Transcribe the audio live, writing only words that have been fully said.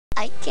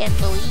I can't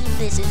believe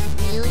this is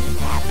really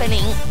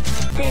happening.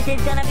 This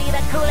is gonna be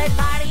the coolest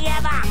party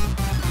ever!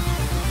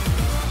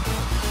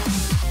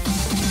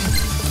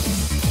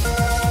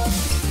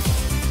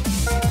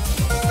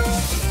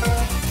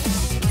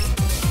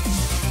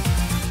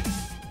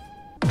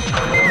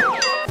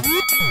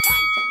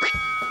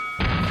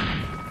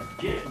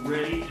 Get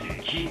ready to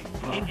keep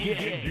bumping.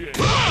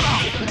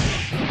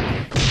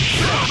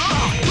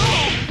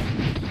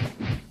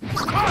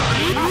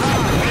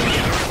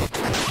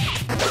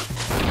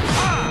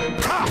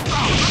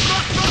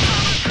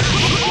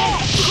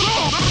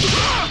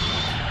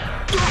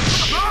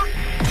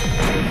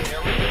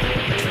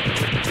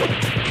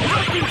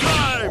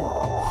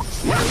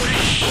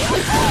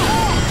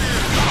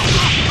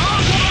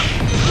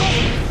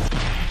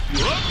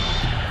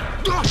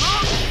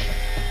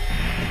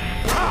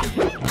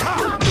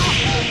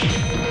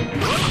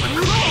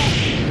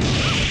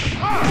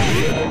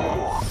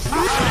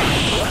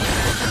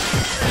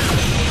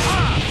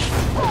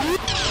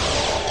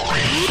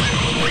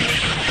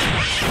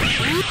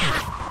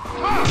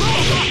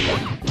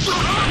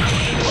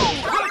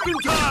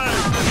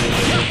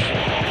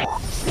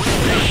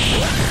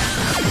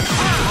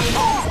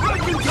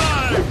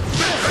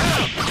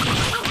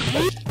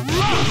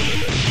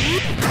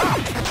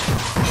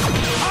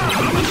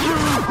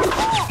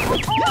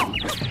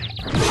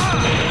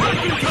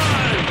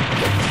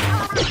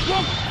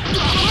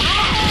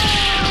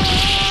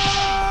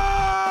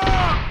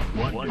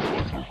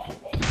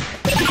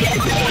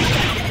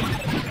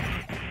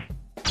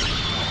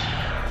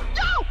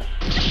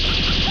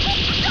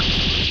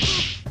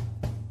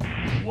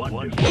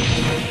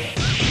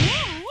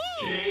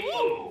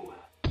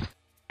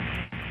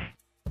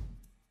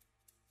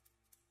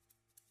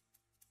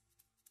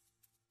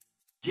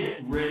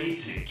 Get ready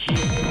to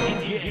keep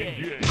bumping.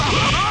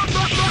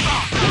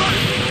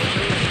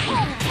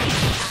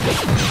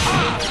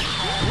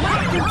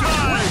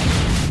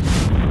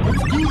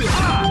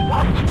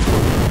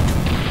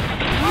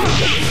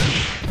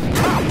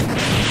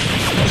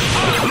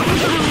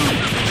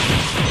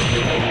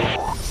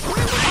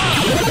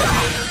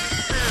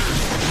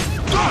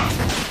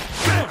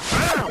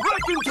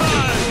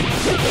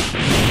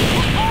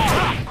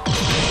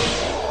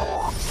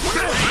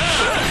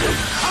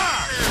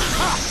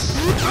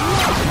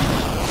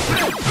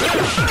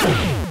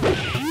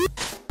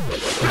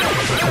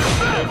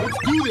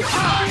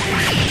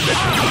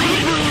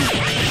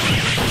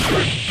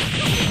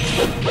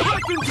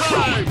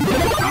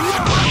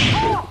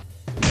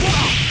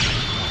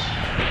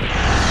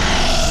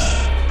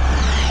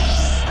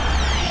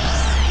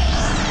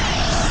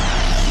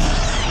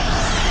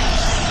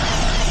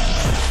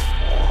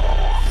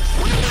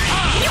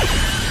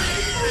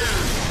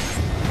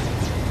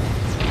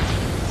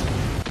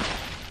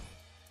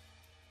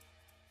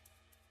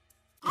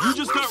 You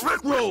just got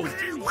rickrolled!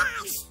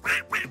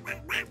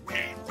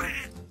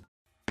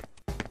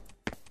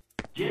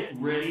 Get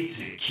ready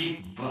to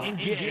keep bumping.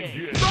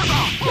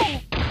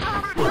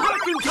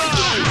 Wrecking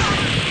time!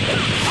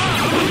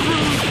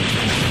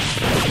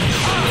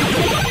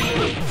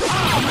 Wrecking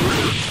time!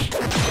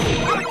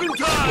 Wrecking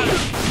time!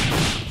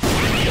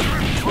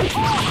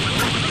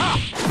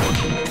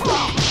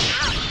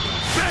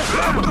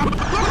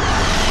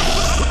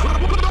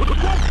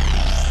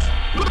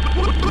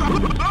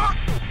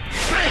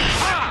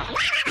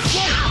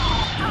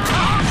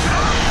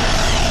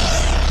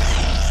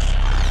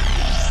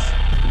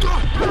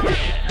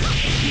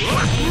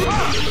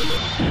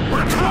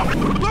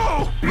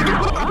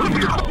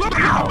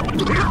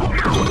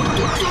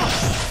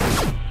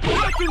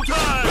 Wrecking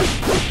time!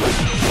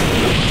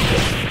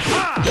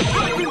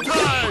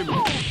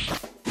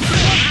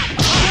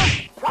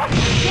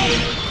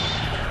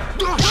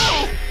 Do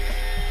this!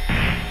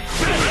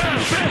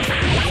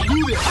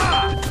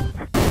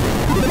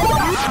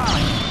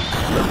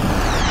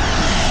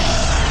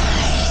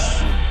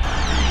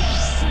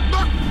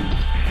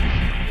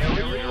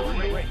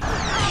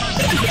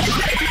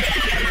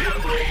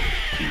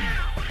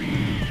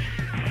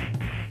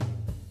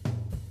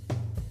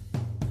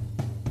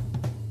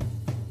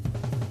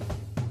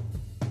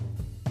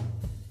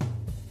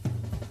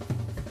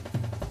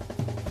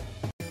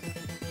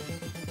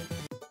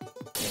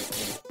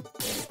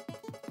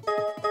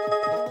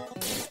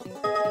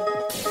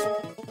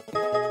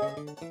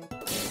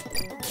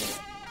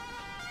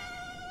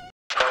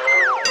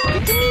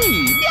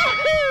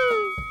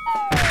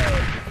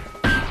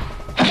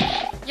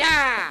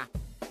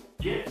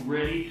 Get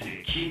ready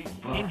to keep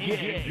bumping.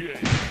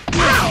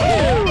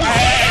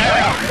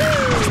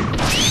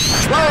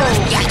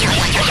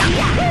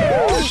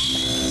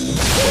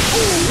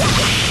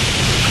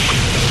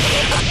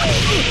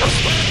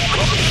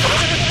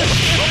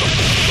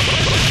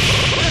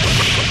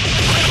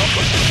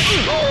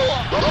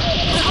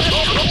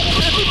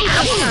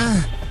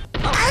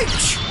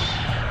 Ouch!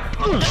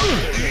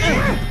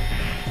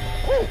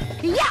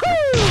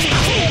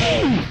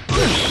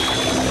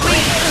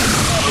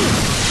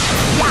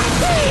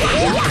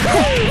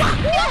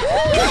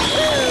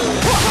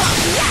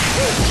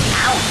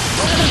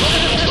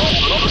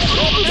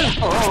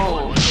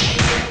 Oh!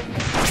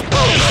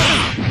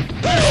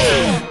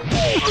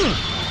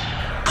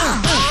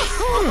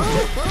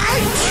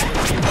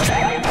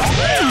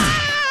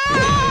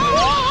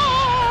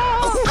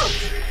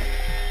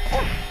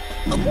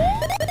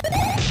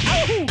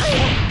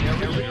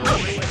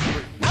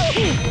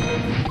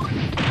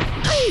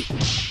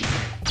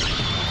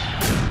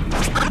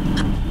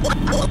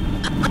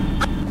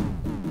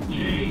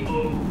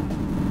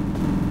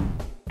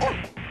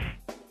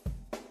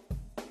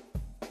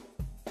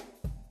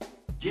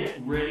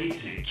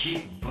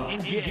 keep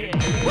bucking.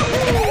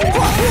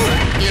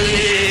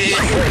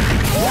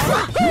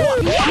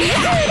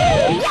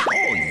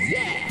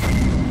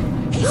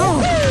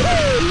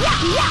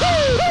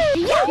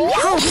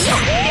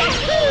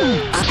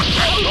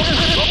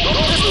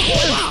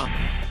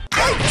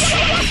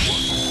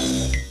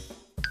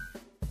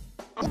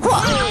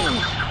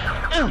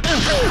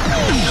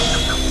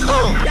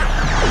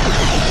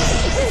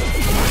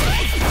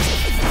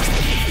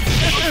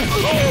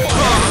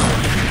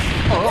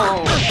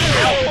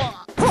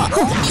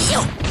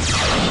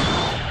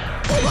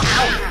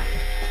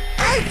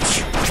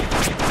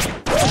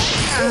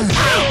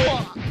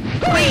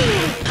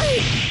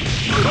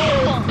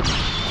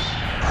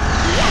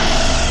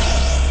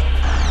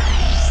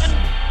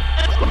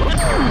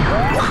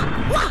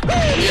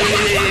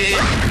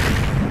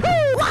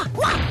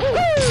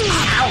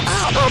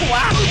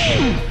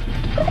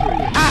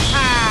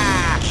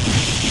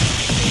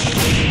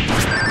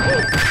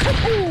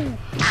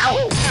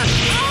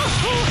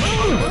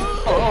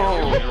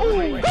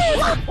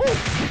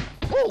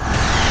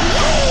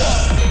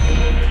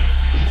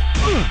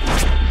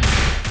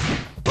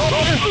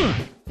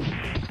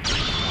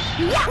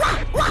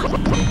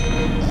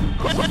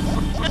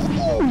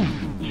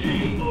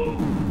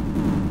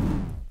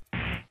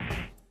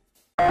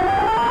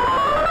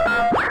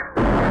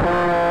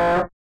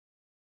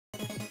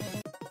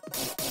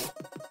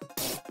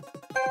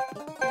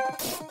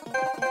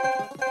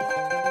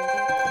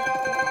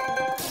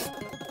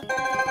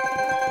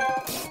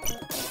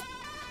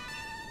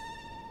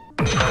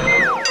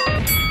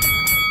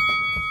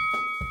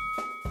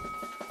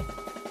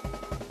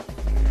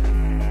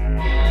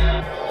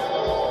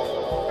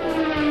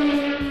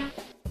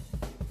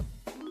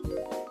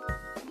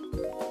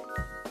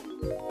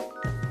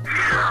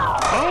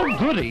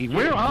 Goody,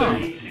 we're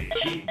on.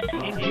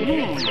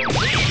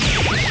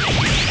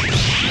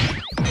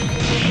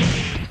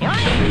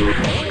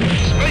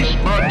 Space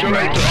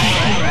modulator.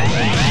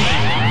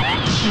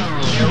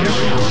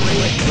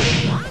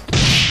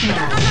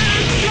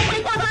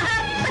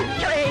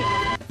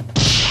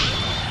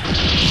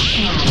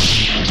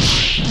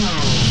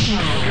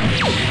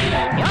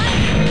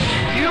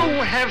 You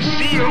have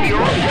sealed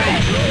your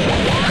fate.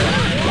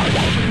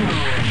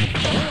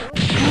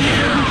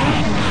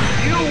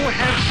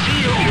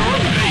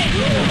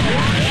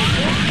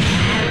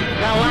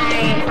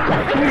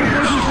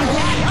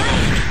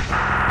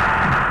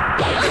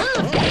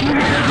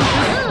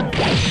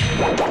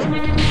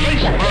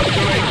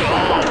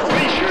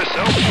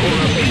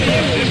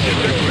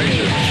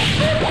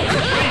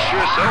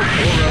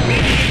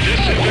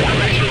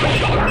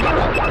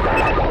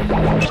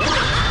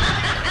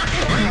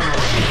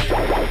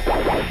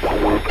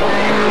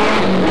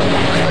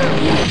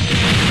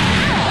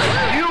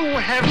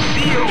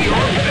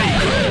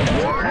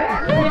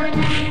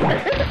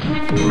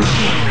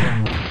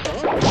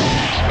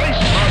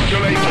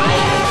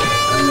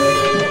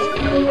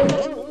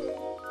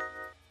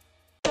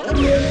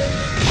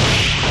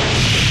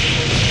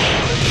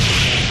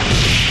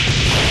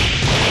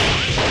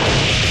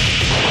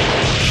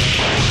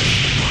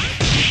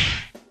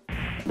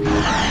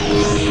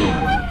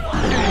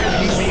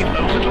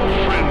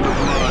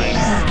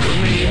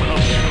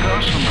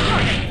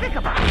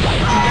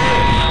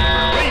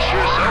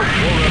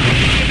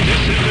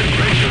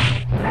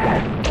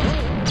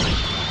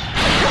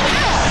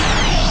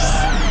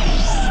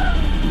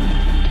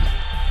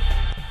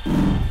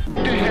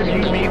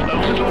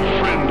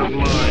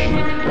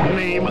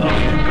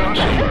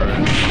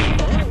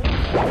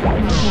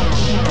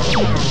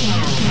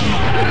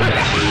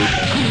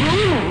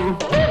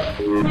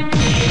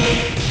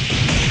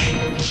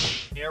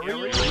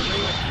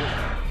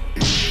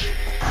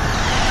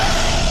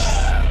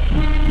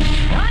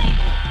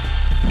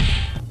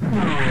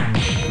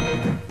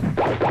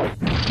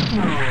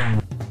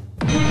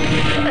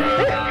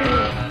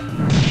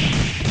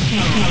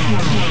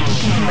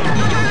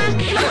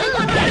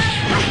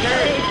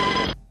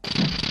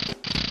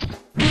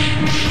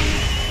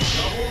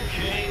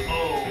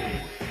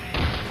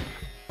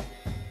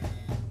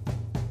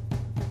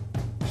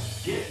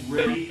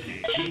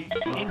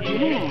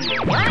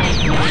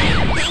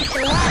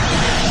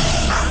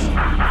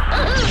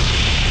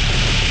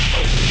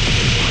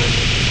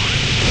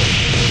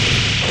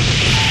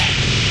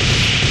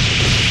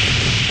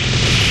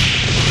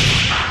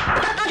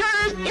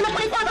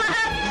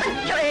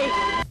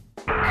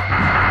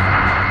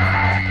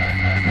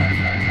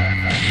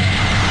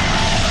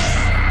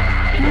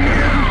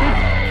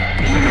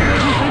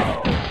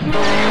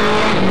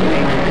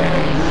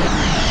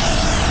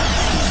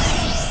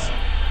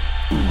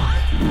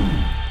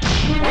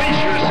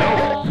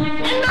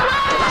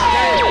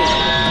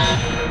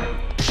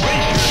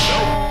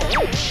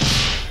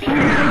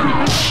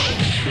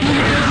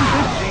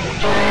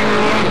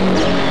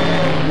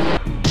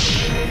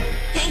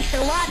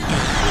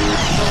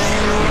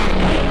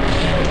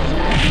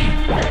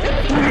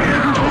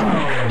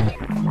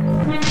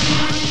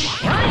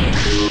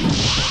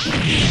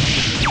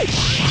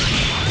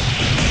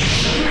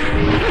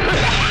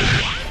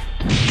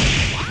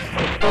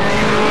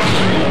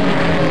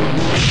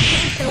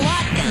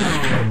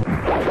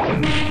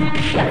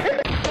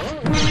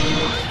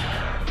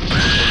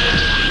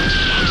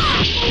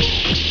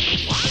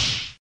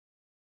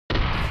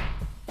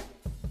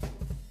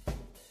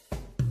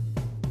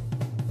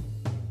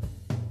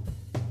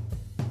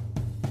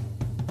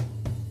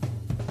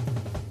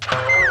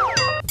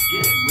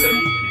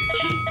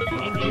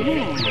 Brace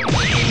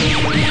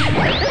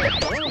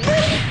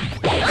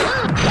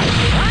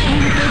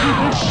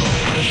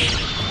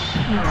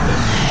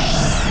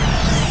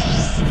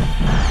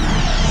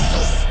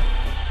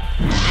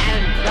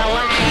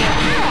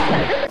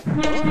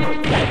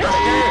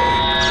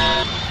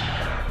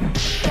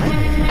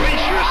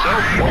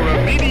yourself for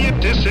immediate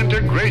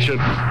disintegration.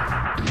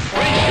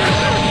 Brace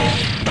yourself.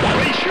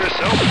 Brace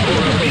yourself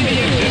for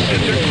immediate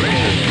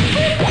disintegration.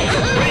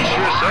 Brace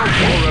yourself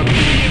for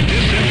immediate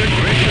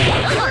disintegration.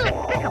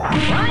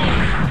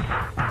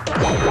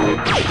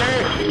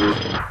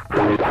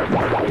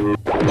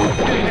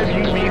 Have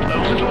you meet a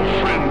little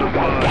friend of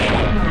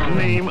mine,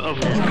 name of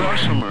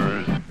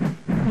Gossamer.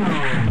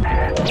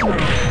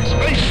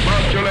 Space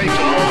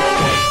modulator.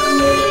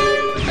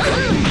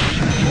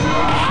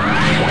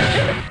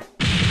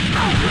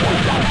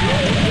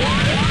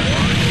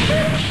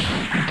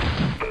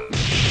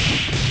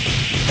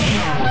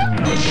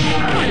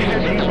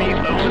 Have you meet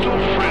a little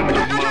friend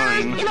of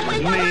mine,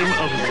 name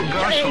of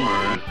Gossamer.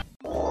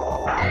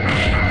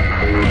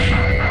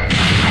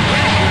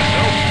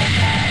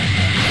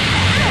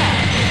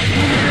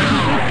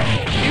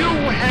 You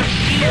have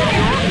sealed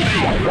your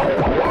fate.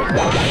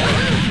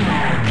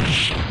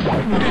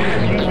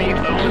 Have you meet a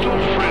little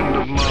friend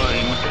of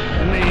mine,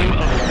 name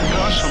of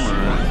Gossamer.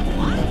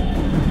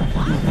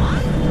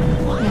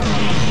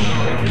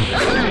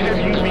 Have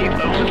you meet a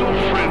little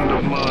friend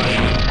of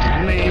mine,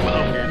 name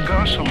of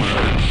Gossamer.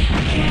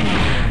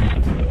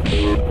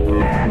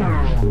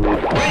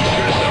 Brace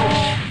yourself.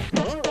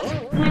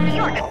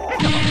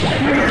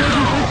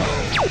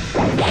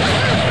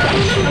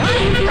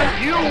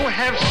 You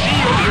have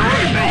sealed your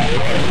fate.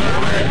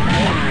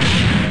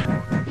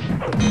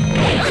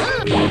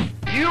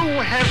 You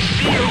have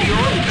sealed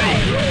your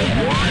fate.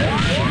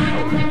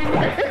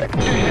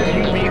 Have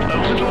you meet a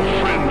little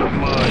friend of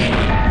mine,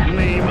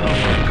 name of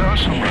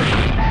Gossamer.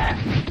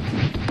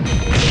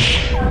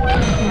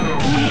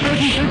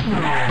 Brace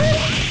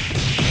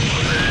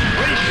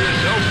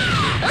yourself.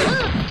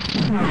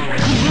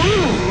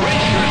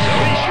 Brace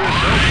yourself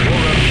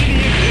for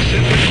immediate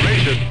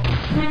disintegration.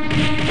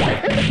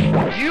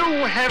 You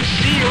have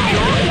sealed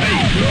your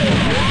fate.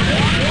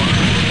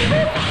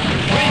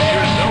 Brace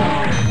yourself.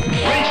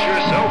 Brace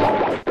yourself.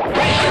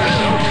 Brace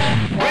yourself.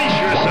 Brace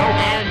yourself.